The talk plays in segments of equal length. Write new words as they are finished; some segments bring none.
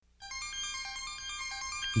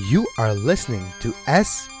You are listening to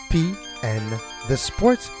SPN, the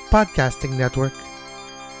Sports Podcasting Network. This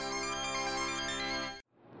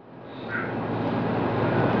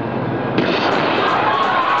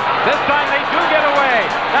time they do get away.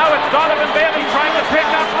 Now it's Donovan Bailey trying to pick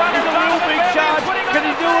up runners. A real big shot. Can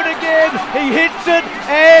he do it again? He hits it,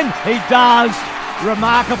 and he does.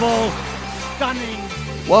 Remarkable, stunning.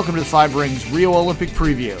 Welcome to the Five Rings Rio Olympic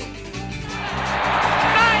Preview. 9.84,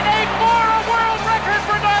 a world record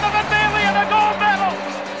for Donovan Bailey and a gold medal.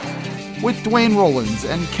 With Dwayne Rollins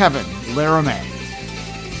and Kevin Laramie.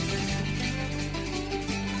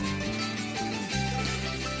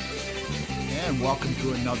 And welcome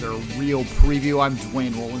to another Rio Preview. I'm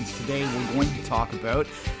Dwayne Rollins. Today we're going to talk about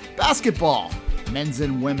basketball, men's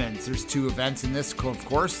and women's. There's two events in this, of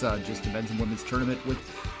course, just a men's and women's tournament with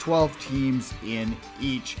 12 teams in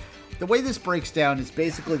each. The way this breaks down is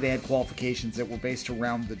basically they had qualifications that were based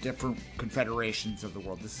around the different confederations of the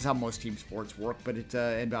world. This is how most team sports work, but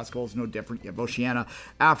in basketball is no different. You have Oceania,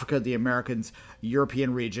 Africa, the Americans,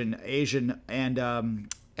 European region, Asian, and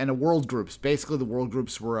a world groups. Basically, the world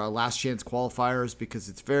groups were last chance qualifiers because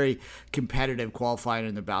it's very competitive qualifying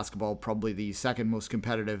in the basketball, probably the second most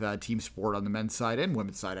competitive team sport on the men's side and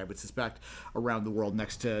women's side, I would suspect, around the world,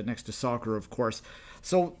 next to soccer, of course.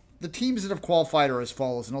 So the teams that have qualified are as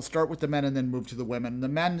follows, and I'll start with the men and then move to the women. The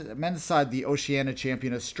men's side, the Oceania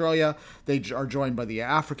champion Australia. They are joined by the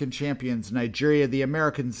African champions Nigeria, the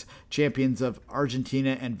Americans champions of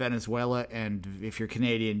Argentina and Venezuela. And if you're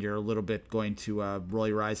Canadian, you're a little bit going to roll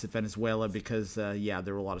your eyes at Venezuela because, there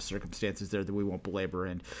were a lot of circumstances there that we won't belabor.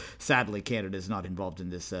 And sadly, Canada is not involved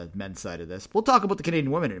in this men's side of this. We'll talk about the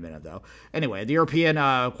Canadian women in a minute, though. Anyway, the European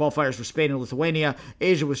qualifiers were Spain and Lithuania.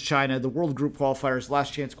 Asia was China. The world group qualifiers,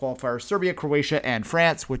 last chance qualifiers, Serbia, Croatia, and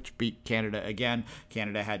France, which beat Canada again.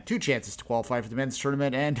 Canada had two chances to qualify for the men's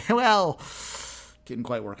tournament, and, well, didn't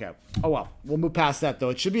quite work out. Oh, well, we'll move past that, though.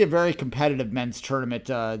 It should be a very competitive men's tournament.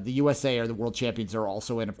 The USA are the world champions are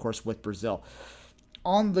also in, of course, with Brazil.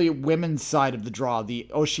 On the women's side of the draw, the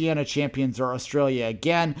Oceania champions are Australia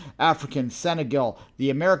again, African, Senegal. The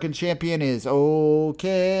American champion is,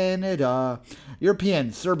 Canada.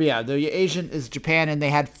 European, Serbia. The Asian is Japan, and they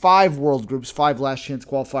had 5 world groups, 5 last chance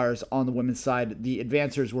qualifiers on the women's side. The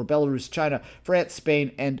advancers were Belarus, China, France,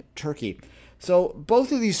 Spain, and Turkey. So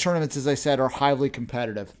both of these tournaments, as I said, are highly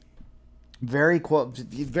competitive. Very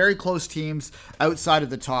close teams outside of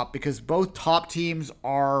the top because both top teams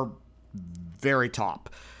are very top.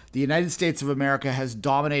 The United States of America has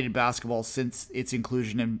dominated basketball since its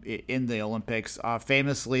inclusion in the Olympics.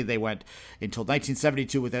 Famously, they went until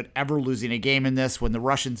 1972 without ever losing a game in this. When the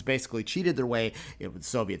Russians basically cheated their way, it was the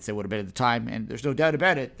Soviets they would have been at the time, and there's no doubt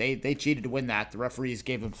about it. They cheated to win that. The referees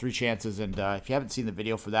gave them 3 chances, and if you haven't seen the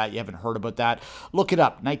video for that, you haven't heard about that, look it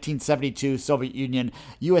up. 1972, Soviet Union,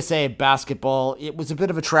 USA basketball. It was a bit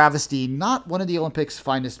of a travesty, not one of the Olympics'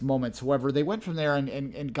 finest moments. However, they went from there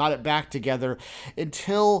and got it back together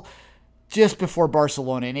until just before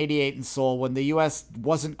Barcelona in '88 in Seoul, when the U.S.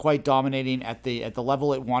 wasn't quite dominating at the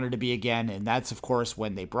level it wanted to be again, and that's, of course,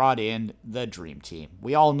 when they brought in the Dream Team.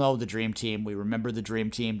 We all know the Dream Team. We remember the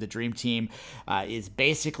Dream Team. The Dream Team is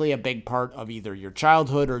basically a big part of either your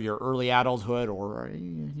childhood or your early adulthood, or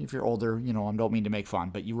if you're older, I don't mean to make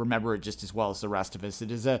fun, but you remember it just as well as the rest of us. It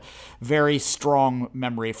is a very strong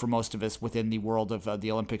memory for most of us within the world of the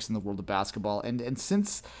Olympics and the world of basketball. And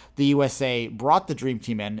since the USA brought the Dream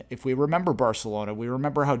Team in, if we remember Barcelona, we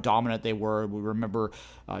remember how dominant they were. We remember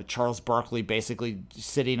Charles Barkley basically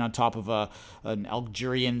sitting on top of an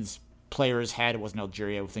Algerian's player's head. It wasn't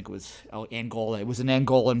Algeria, I think it was Angola. It was an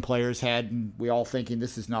Angolan player's head, and we all thinking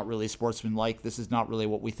this is not really sportsmanlike. This is not really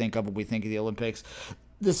what we think of when we think of the Olympics.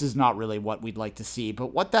 This is not really what we'd like to see.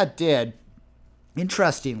 But what that did,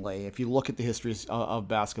 interestingly, if you look at the history of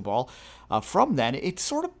basketball, from then, it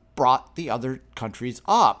sort of brought the other countries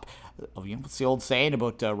up. What's the old saying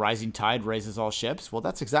about rising tide raises all ships? Well,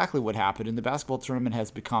 that's exactly what happened, and the basketball tournament has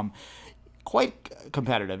become quite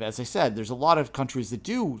competitive. As I said, there's a lot of countries that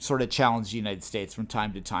do sort of challenge the United States from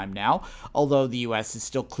time to time now, although the U.S. is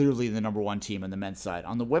still clearly the number one team on the men's side.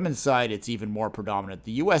 On the women's side, it's even more predominant.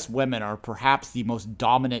 The U.S. women are perhaps the most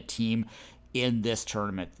dominant team in this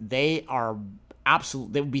tournament. They are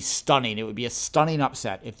absolutely, it would be stunning. It would be a stunning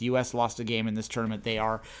upset if the U.S. lost a game in this tournament. They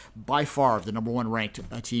are by far the number one ranked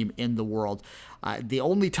team in the world. The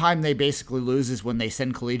only time they basically lose is when they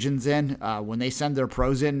send collegians in. When they send their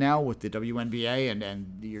pros in now with the WNBA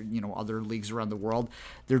and other leagues around the world,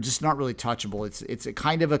 they're just not really touchable. It's a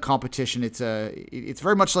kind of a competition. It's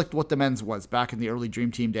very much like what the men's was back in the early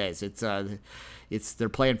Dream Team days. They're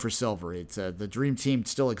playing for silver. The Dream Team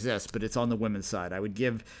still exists, but it's on the women's side. I would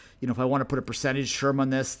give, if I want to put a percentage term on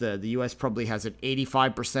this, the U.S. probably has an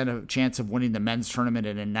 85% of chance of winning the men's tournament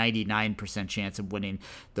and a 99% chance of winning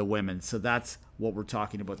the women's. So that's what we're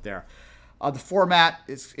talking about there. The format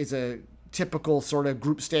is a typical sort of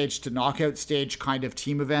group stage to knockout stage kind of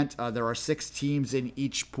team event. There are 6 teams in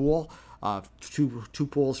each pool. Two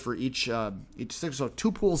pools for each six. So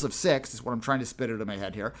 2 pools of 6 is what I'm trying to spit out of my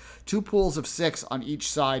head here. 2 pools of 6 on each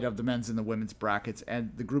side of the men's and the women's brackets,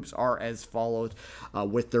 and the groups are as follows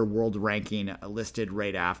with their world ranking listed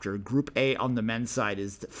right after. Group A on the men's side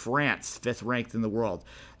is France, 5th ranked in the world.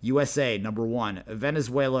 USA, number 1.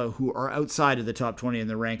 Venezuela, who are outside of the top 20 in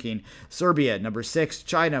the ranking. Serbia, number 6.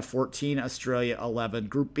 China, 14. Australia, 11.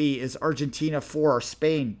 Group B is Argentina, 4.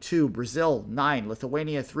 Spain, 2. Brazil, 9.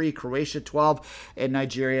 Lithuania, 3. Croatia, 12. And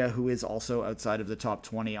Nigeria, who is also outside of the top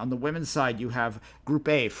 20. On the women's side, you have Group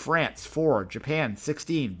A, France, 4. Japan,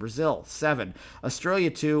 16. Brazil, 7. Australia,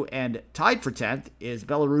 2. And tied for 10th is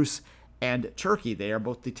Belarus and Turkey. They are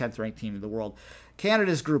both the 10th ranked team in the world.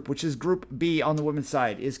 Canada's group, which is Group B on the women's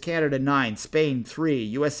side, is Canada 9, Spain 3,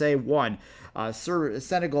 USA 1.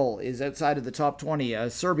 Senegal is outside of the top 20,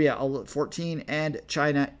 Serbia 14, and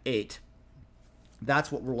China 8.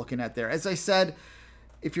 That's what we're looking at there. As I said,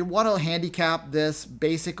 if you want to handicap this,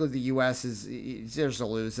 basically the U.S. is there's a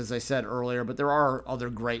lose, as I said earlier, but there are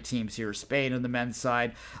other great teams here. Spain on the men's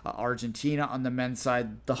side, Argentina on the men's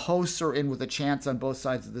side. The hosts are in with a chance on both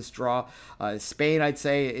sides of this draw. Spain, I'd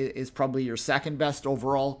say, is probably your second best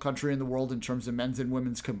overall country in the world in terms of men's and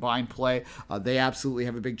women's combined play. They absolutely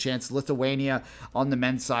have a big chance. Lithuania on the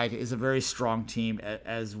men's side is a very strong team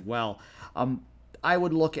as well. I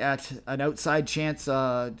would look at an outside chance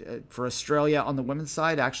for Australia on the women's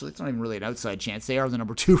side. Actually, it's not even really an outside chance. They are the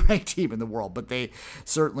number 2 ranked team in the world, but they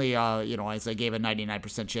certainly, as I gave a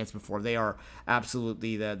 99% chance before, they are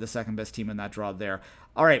absolutely the second best team in that draw there.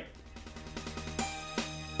 All right.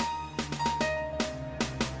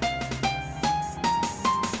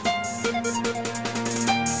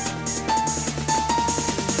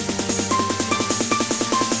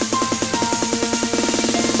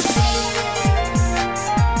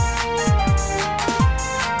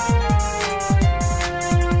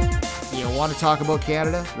 Want to talk about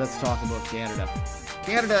Canada? Let's talk about Canada.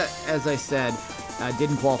 Canada, as I said,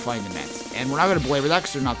 didn't qualify in the men's. And we're not going to belabor that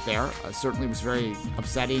because they're not there. Certainly was very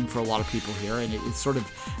upsetting for a lot of people here, and it sort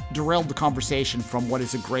of derailed the conversation from what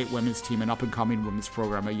is a great women's team, an up-and-coming women's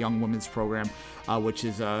program, a young women's program, which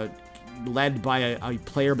is led by a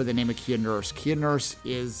player by the name of Kia Nurse. Kia Nurse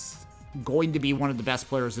is going to be one of the best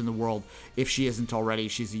players in the world if she isn't already.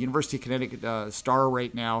 She's a University of Connecticut star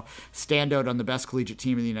right now, standout on the best collegiate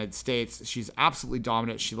team in the United States. She's absolutely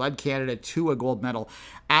dominant. She led Canada to a gold medal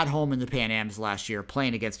at home in the Pan Ams last year,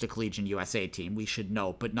 playing against a collegiate USA team, we should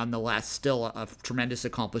note, but nonetheless still a tremendous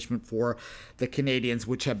accomplishment for the Canadians,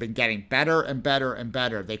 which have been getting better and better and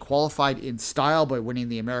better. They qualified in style by winning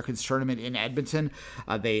the Americans tournament in Edmonton.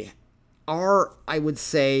 They are, I would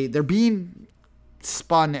say, they're being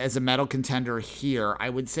spun as a medal contender here.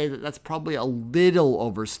 I would say that that's probably a little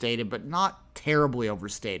overstated, but not terribly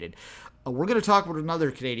overstated. We're going to talk about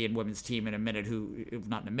another Canadian women's team in a minute,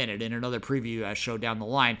 in another preview show down the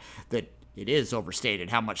line, that it is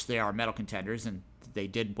overstated how much they are medal contenders, and they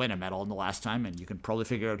did win a medal in the last time, and you can probably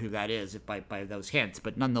figure out who that is by those hints.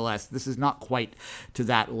 But nonetheless, this is not quite to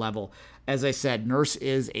that level. As I said, Nurse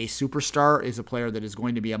is a superstar, is a player that is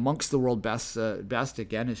going to be amongst the world best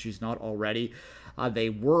again, if she's not already.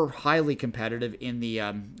 They were highly competitive in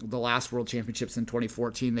the last World Championships in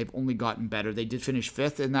 2014. They've only gotten better. They did finish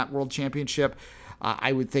 5th in that World Championship.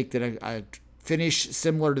 I would think that a finish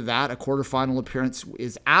similar to that, a quarterfinal appearance,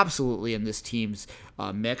 is absolutely in this team's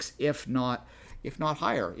mix, if not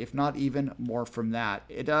higher, if not even more from that.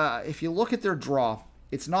 If you look at their draw,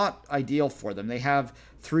 it's not ideal for them. They have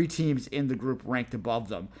 3 teams in the group ranked above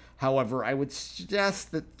them. However, I would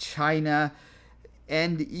suggest that China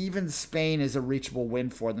and even Spain is a reachable win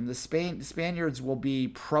for them. The Spaniards will be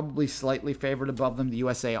probably slightly favored above them. The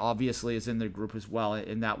USA obviously is in their group as well,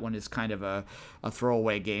 and that one is kind of a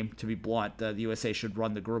throwaway game, to be blunt. The USA should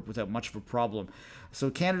run the group without much of a problem. So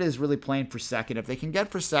Canada is really playing for second. If they can get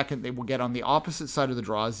for second, they will get on the opposite side of the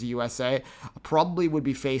draw as the USA. Probably would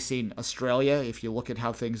be facing Australia if you look at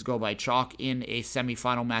how things go by chalk in a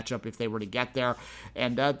semifinal matchup if they were to get there.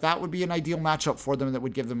 And that would be an ideal matchup for them that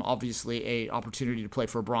would give them obviously an opportunity opportunity to play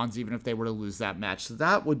for bronze, even if they were to lose that match. So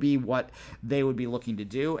that would be what they would be looking to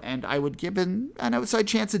do, and I would give an outside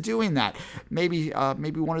chance of doing that. Maybe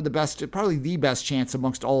one of the best, probably the best chance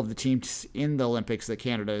amongst all of the teams in the Olympics that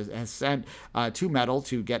Canada has sent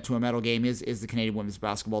to get to a medal game is the Canadian women's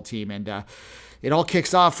basketball team, and it all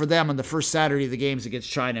kicks off for them on the first Saturday of the games against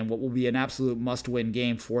China, and what will be an absolute must-win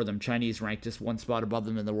game for them. Chinese ranked just one spot above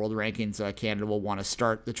them in the world rankings. Canada will want to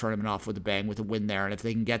start the tournament off with a bang, with a win there, and if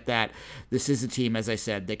they can get that, this is a team, as I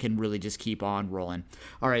said, that can really just keep on rolling.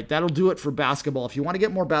 All right, that'll do it for basketball. If you want to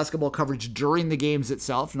get more basketball coverage during the games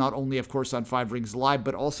itself, not only, of course, on Five Rings Live,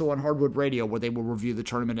 but also on Hardwood Radio, where they will review the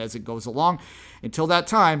tournament as it goes along. Until that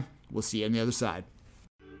time, we'll see you on the other side.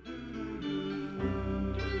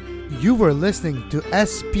 You were listening to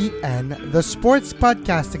SPN, the Sports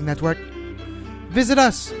Podcasting Network. Visit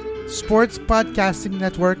us,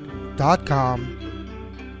 sportspodcastingnetwork.com.